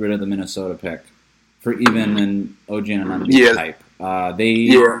get rid of the Minnesota pick for even an OG Anunoby type.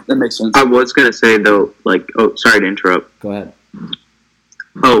 That makes sense. I was going to say, though, sorry to interrupt. Go ahead.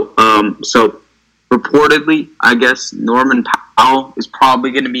 So reportedly, I guess Norman Powell is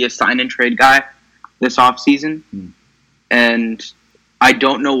probably going to be a sign-and-trade guy this offseason. And I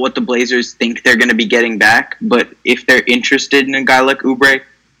don't know what the Blazers think they're going to be getting back, but if they're interested in a guy like Oubre,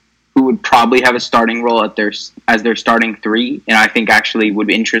 who would probably have a starting role as their starting three, and I think actually would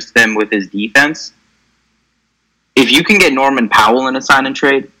interest them with his defense, if you can get Norman Powell in a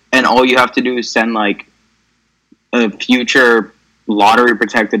sign-and-trade, and all you have to do is send, a future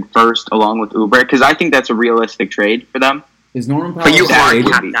lottery-protected first along with Oubre, because I think that's a realistic trade for them. Is Norman Powell? But you hard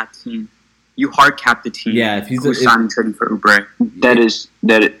cap that team. You hard cap the team. Yeah, if he's signing trading for Oubre,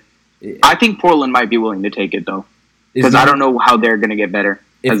 I think Portland might be willing to take it though, because I don't know how they're going to get better.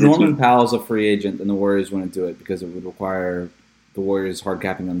 If Norman Powell's a free agent, then the Warriors wouldn't do it because it would require the Warriors hard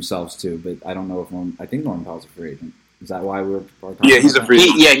capping themselves too. But I don't know if I think Norman Powell's a free agent. Is that why we're talking? Yeah, he's a free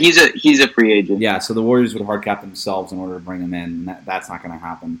agent. He's a free agent. Yeah, so the Warriors would hard cap themselves in order to bring him in. And that's not going to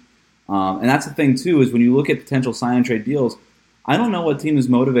happen. And that's the thing too, is when you look at potential sign and trade deals, I don't know what team is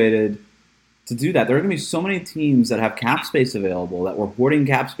motivated to do that. There are going to be so many teams that have cap space available that were hoarding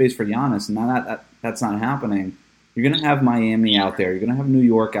cap space for Giannis, and now that's not happening. You're going to have Miami out there. You're going to have New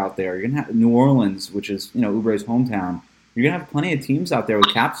York out there. You're going to have New Orleans, which is Oubre's hometown. You're going to have plenty of teams out there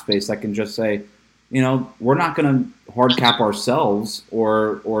with cap space that can just say, we're not going to hard cap ourselves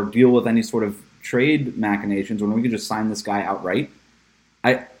or deal with any sort of trade machinations when we can just sign this guy outright.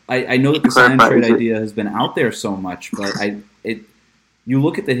 I know that the sign and trade idea has been out there so much, but you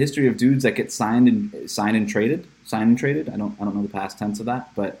look at the history of dudes that get signed and traded. I don't know the past tense of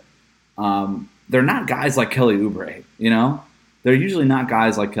that, but they're not guys like Kelly Oubre. They're usually not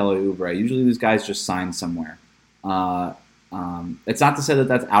guys like Kelly Oubre. Usually these guys just sign somewhere. It's not to say that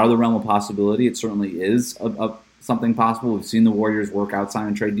that's out of the realm of possibility. It certainly is something possible. We've seen the Warriors work out sign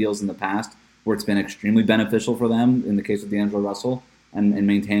and trade deals in the past where it's been extremely beneficial for them in the case of D'Angelo Russell and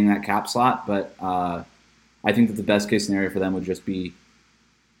maintaining that cap slot. But I think that the best case scenario for them would just be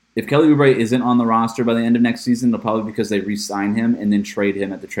if Kelly Oubre isn't on the roster by the end of next season, it'll probably be because they re-sign him and then trade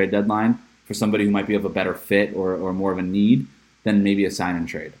him at the trade deadline for somebody who might be of a better fit or more of a need than maybe a sign and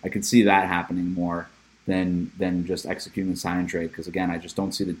trade. I could see that happening more than just executing the sign and trade because, again, I just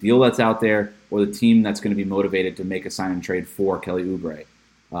don't see the deal that's out there or the team that's going to be motivated to make a sign and trade for Kelly Oubre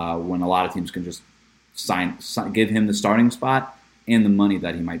when a lot of teams can just give him the starting spot and the money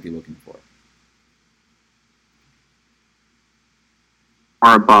that he might be looking for.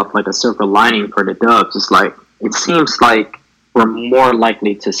 Or about a silver lining for the Dubs is it seems like we're more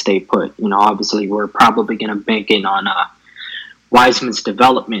likely to stay put. Obviously we're probably going to bank in on Wiseman's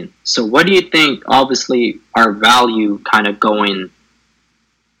development. So what do you think, obviously, our value kind of going,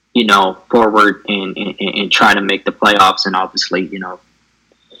 forward and try to make the playoffs and obviously,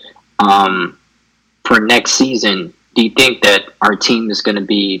 for next season, do you think that our team is going to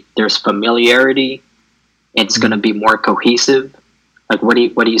be, there's familiarity, it's going to be more cohesive? What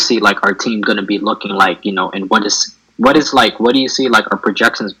do you see our team going to be looking like, and what do you see our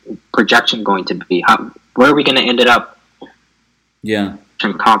projection going to be? Where are we going to end it up? Yeah.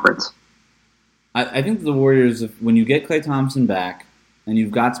 In conference. I think the Warriors, when you get Klay Thompson back and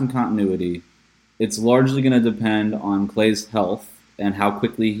you've got some continuity, it's largely going to depend on Klay's health and how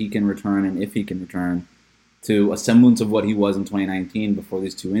quickly he can return and if he can return to a semblance of what he was in 2019 before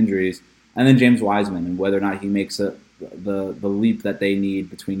these two injuries, and then James Wiseman and whether or not he makes the leap that they need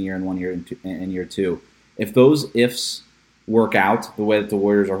between year and year two. If those ifs work out the way that the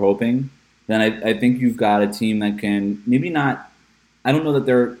Warriors are hoping, then I think you've got a team that can maybe not, I don't know that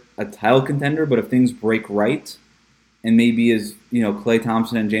they're a title contender, but if things break right, and maybe as Klay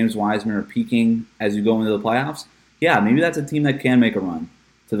Thompson and James Wiseman are peaking as you go into the playoffs, yeah, maybe that's a team that can make a run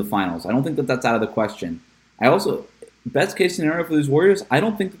to the finals. I don't think that that's out of the question. I also, best case scenario for these Warriors, I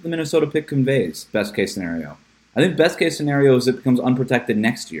don't think that the Minnesota pick conveys best case scenario. I think best case scenario is it becomes unprotected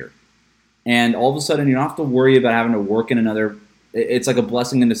next year. And all of a sudden, you don't have to worry about having to work in another. It's like a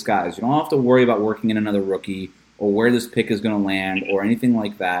blessing in disguise. You don't have to worry about working in another rookie or where this pick is going to land or anything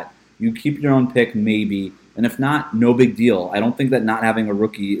like that. You keep your own pick, maybe. And if not, no big deal. I don't think that not having a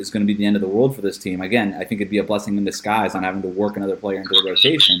rookie is going to be the end of the world for this team. Again, I think it'd be a blessing in disguise not having to work another player into the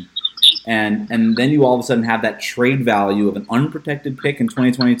rotation. And then you all of a sudden have that trade value of an unprotected pick in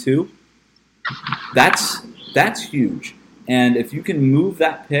 2022. That's huge. And if you can move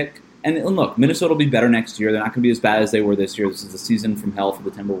that pick, and look, Minnesota will be better next year. They're not going to be as bad as they were this year. This is a season from hell for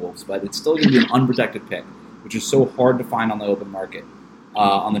the Timberwolves, but it's still going to be an unprotected pick, which is so hard to find on the open market,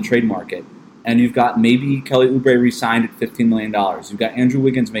 on the trade market. And you've got maybe Kelly Oubre re-signed at $15 million. You've got Andrew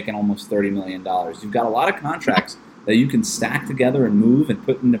Wiggins making almost $30 million. You've got a lot of contracts that you can stack together and move and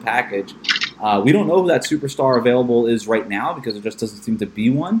put in the package. We don't know who that superstar available is right now because there just doesn't seem to be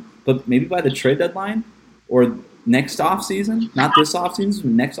one. But maybe by the trade deadline or next offseason, not this offseason,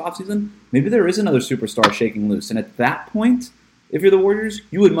 next offseason, maybe there is another superstar shaking loose. And at that point, if you're the Warriors,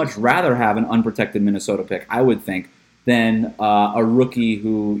 you would much rather have an unprotected Minnesota pick, I would think, than a rookie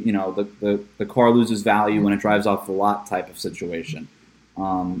who, the car loses value when it drives off the lot type of situation.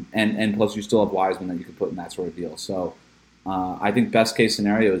 And plus you still have Wiseman that you could put in that sort of deal. So I think best case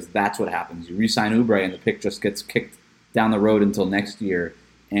scenario is that's what happens. You re-sign Oubre and the pick just gets kicked down the road until next year.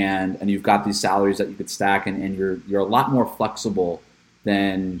 And you've got these salaries that you could stack, and you're a lot more flexible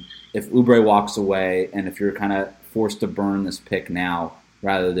than if Oubre walks away and if you're kind of forced to burn this pick now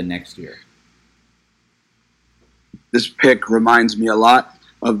rather than next year. This pick reminds me a lot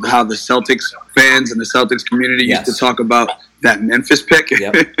of how the Celtics fans and the Celtics community used to talk about that Memphis pick.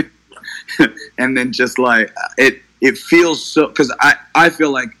 Yep. And then just like it feels so, because I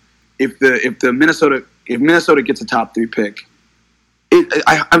feel like if Minnesota gets a top 3 pick,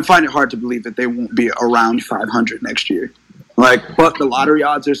 I find it hard to believe that they won't be around 500 next year. But the lottery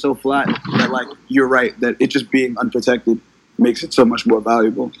odds are so flat that, you're right, that it just being unprotected makes it so much more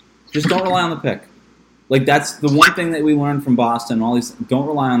valuable. Just don't rely on the pick. That's the one thing that we learned from Boston. All these, don't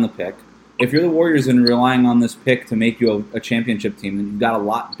rely on the pick. If you're the Warriors and relying on this pick to make you a championship team, then you've got a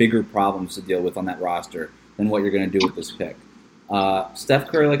lot bigger problems to deal with on that roster than what you're going to do with this pick. Steph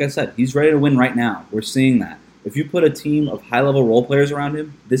Curry, like I said, he's ready to win right now. We're seeing that. If you put a team of high-level role players around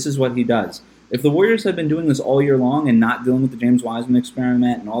him, this is what he does. If the Warriors had been doing this all year long and not dealing with the James Wiseman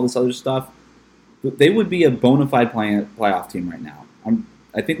experiment and all this other stuff, they would be a bona fide playoff team right now.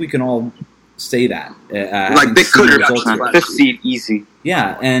 I think we can all say that. They could have done fifth seed easy.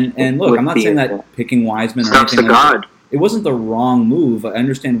 Yeah, and look, I'm not saying that picking Wiseman or anything like that. It wasn't the wrong move. I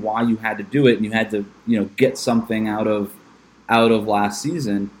understand why you had to do it, and you had to, get something out of last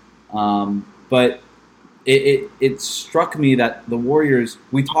season. But it struck me that the Warriors,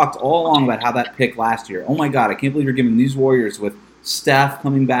 we talked all along about how that pick last year, oh my God, I can't believe you're giving these Warriors with Steph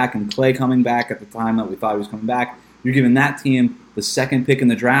coming back and Clay coming back at the time that we thought he was coming back, you're giving that team the second pick in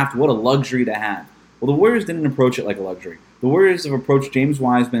the draft. What a luxury to have. Well, the Warriors didn't approach it like a luxury. The Warriors have approached James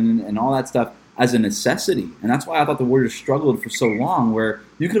Wiseman and all that stuff as a necessity. And that's why I thought the Warriors struggled for so long, where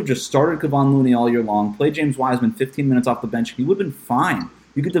you could have just started Kevon Looney all year long, played James Wiseman 15 minutes off the bench, he would have been fine.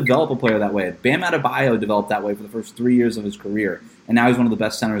 You could develop a player that way. Bam Adebayo developed that way for the first 3 years of his career, and now he's one of the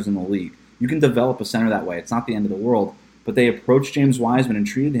best centers in the league. You can develop a center that way. It's not the end of the world. But they approached James Wiseman and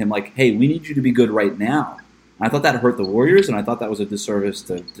treated him like, hey, we need you to be good right now. And I thought that hurt the Warriors, and I thought that was a disservice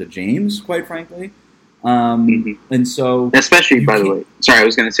to James, quite frankly. And so... Especially, by the way, I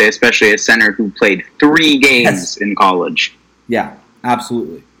was going to say, especially a center who played 3 games in college. Yeah,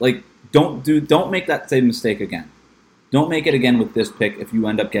 absolutely. Don't make that same mistake again. Don't make it again with this pick if you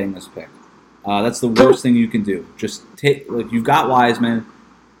end up getting this pick. That's the worst thing you can do. Just take, you've got Wiseman.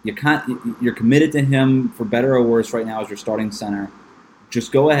 You're committed to him for better or worse right now as your starting center.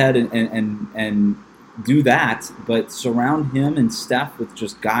 Just go ahead and do that, but surround him and Steph with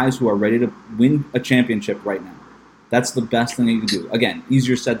just guys who are ready to win a championship right now. That's the best thing that you can do. Again,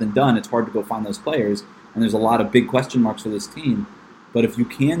 easier said than done. It's hard to go find those players, and there's a lot of big question marks for this team. But if you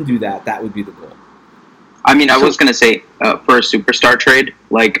can do that, that would be the goal. I mean, I was going to say, for a superstar trade,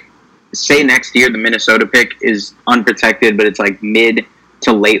 say next year the Minnesota pick is unprotected, but it's mid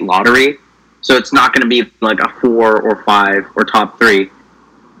to late lottery. So it's not going to be a 4 or 5 or top 3.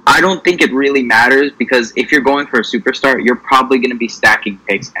 I don't think it really matters, because if you're going for a superstar, you're probably going to be stacking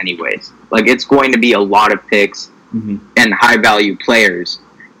picks anyways. It's going to be a lot of picks and high-value players.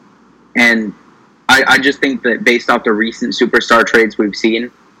 And I just think that based off the recent superstar trades we've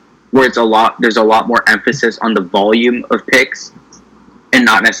seen, where there's a lot more emphasis on the volume of picks and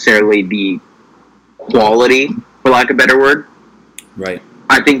not necessarily the quality, for lack of a better word. Right.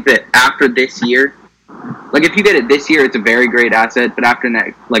 I think that after this year, like if you get it this year, it's a very great asset. But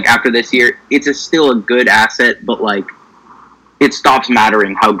after this year, it's still a good asset. But like, it stops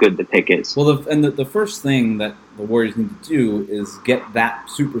mattering how good the pick is. Well, the first thing that the Warriors need to do is get that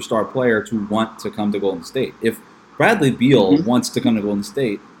superstar player to want to come to Golden State. If Bradley Beal wants to come to Golden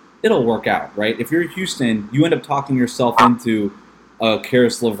State, it'll work out, right? If you're Houston, you end up talking yourself into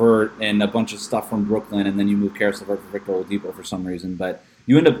Karis LeVert and a bunch of stuff from Brooklyn, and then you move Karis LeVert for Victor Oladipo for some reason. But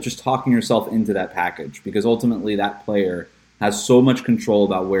you end up just talking yourself into that package because ultimately that player has so much control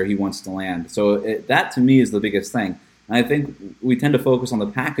about where he wants to land. So that, to me, is the biggest thing. And I think we tend to focus on the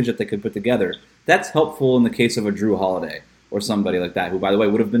package that they could put together. That's helpful in the case of a Drew Holiday or somebody like that, who, by the way,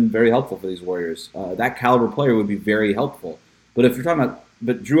 would have been very helpful for these Warriors. That caliber player would be very helpful. But if you're talking about,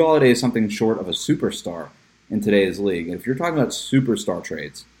 but Drew Holiday is something short of a superstar in today's league. And if you're talking about superstar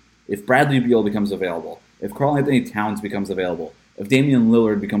trades, if Bradley Beal becomes available, if Karl Anthony Towns becomes available, if Damian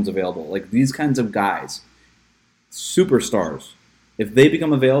Lillard becomes available, like these kinds of guys, superstars, if they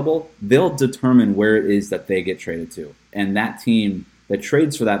become available, they'll determine where it is that they get traded to. And that team that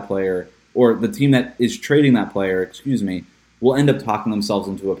trades for that player, or the team that is trading that player, will end up talking themselves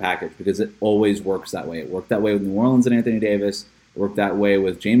into a package because it always works that way. It worked that way with New Orleans and Anthony Davis. It worked that way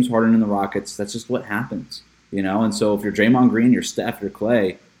with James Harden and the Rockets. That's just what happens, you know? And so if you're Draymond Green, you're Steph, you're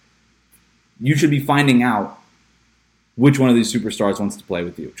Clay, you should be finding out which one of these superstars wants to play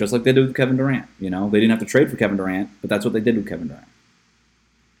with you, just like they did with Kevin Durant. You know, they didn't have to trade for Kevin Durant, but that's what they did with Kevin Durant.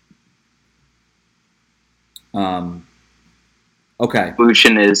 Okay.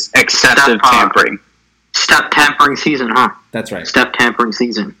 Solution is excessive tampering. Steph tampering season, huh? That's right. Steph tampering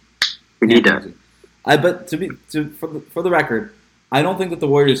season. We need that. But for the record, I don't think that the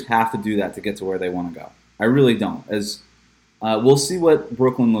Warriors have to do that to get to where they want to go. I really don't. As we'll see what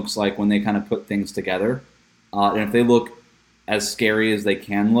Brooklyn looks like when they kind of put things together. And if they look as scary as they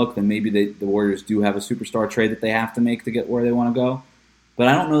can look, then maybe the Warriors do have a superstar trade that they have to make to get where they want to go. But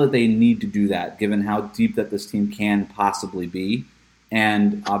I don't know that they need to do that, given how deep that this team can possibly be.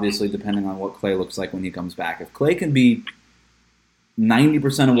 And obviously, depending on what Clay looks like when he comes back. If Clay can be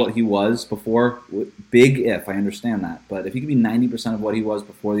 90% of what he was before, big if, I understand that. But if he can be 90% of what he was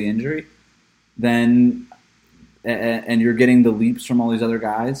before the injury, then, and you're getting the leaps from all these other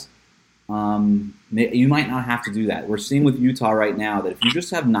guys, you might not have to do that. We're seeing with Utah right now that if you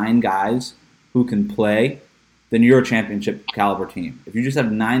just have 9 guys who can play, then you're a championship caliber team. If you just have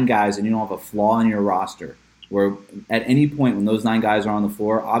 9 guys and you don't have a flaw in your roster, where at any point when those 9 guys are on the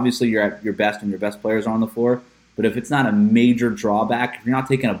floor, obviously you're at your best when your best players are on the floor, but if it's not a major drawback, if you're not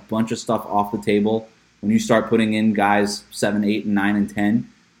taking a bunch of stuff off the table, when you start putting in guys 7, 8, and 9, and 10,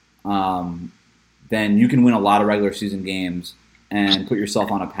 then you can win a lot of regular season games and put yourself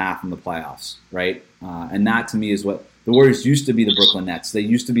on a path in the playoffs, right? And that, to me, is what the Warriors used to be. The Brooklyn Nets. They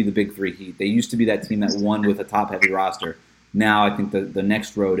used to be the Big Three Heat. They used to be that team that won with a top-heavy roster. Now I think the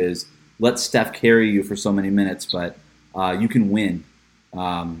next road is let Steph carry you for so many minutes, but you can win.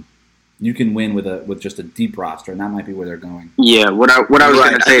 You can win with just a deep roster, and that might be where they're going. Yeah, what I was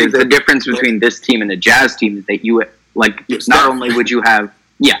going to say is the difference between this team and the Jazz team is that you like not only would you have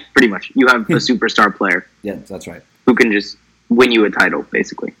pretty much you have a superstar player. Yeah, that's right. Who can just win you a title,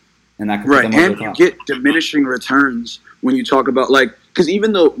 basically. And that right, and you get diminishing returns when you talk about, like, because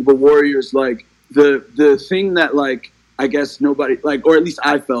even though the Warriors, like, the thing that, like, I guess nobody, like, or at least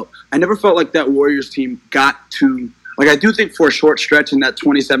I never felt like that Warriors team got to, like, I do think for a short stretch in that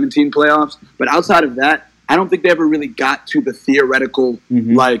 2017 playoffs, but outside of that, I don't think they ever really got to the theoretical,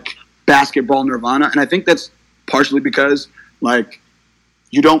 like, basketball nirvana, and I think that's partially because, like,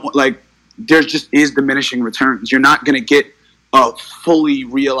 you don't, like, there just is diminishing returns. You're not going to get a fully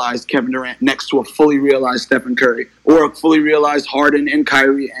realized Kevin Durant next to a fully realized Stephen Curry or a fully realized Harden and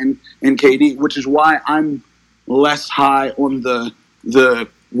Kyrie and KD, which is why I'm less high on the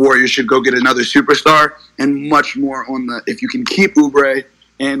Warriors should go get another superstar and much more on the if you can keep Oubre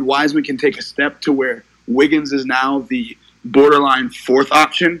and Wiseman can take a step to where Wiggins is now the borderline 4th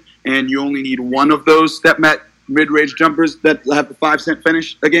option and you only need one of those step mid-range jumpers that have the 5-cent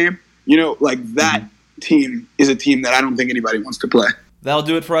finish a game. You know, like that team is a team that I don't think anybody wants to play. That'll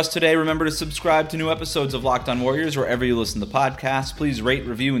do it for us today. Remember to subscribe to new episodes of Locked On Warriors wherever you listen to podcasts. Please rate,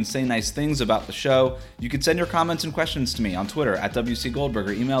 review, and say nice things about the show. You can send your comments and questions to me on Twitter at WC Goldberg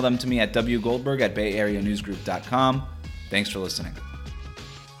or email them to me at wgoldberg@bayareanewsgroup.com. Thanks for listening.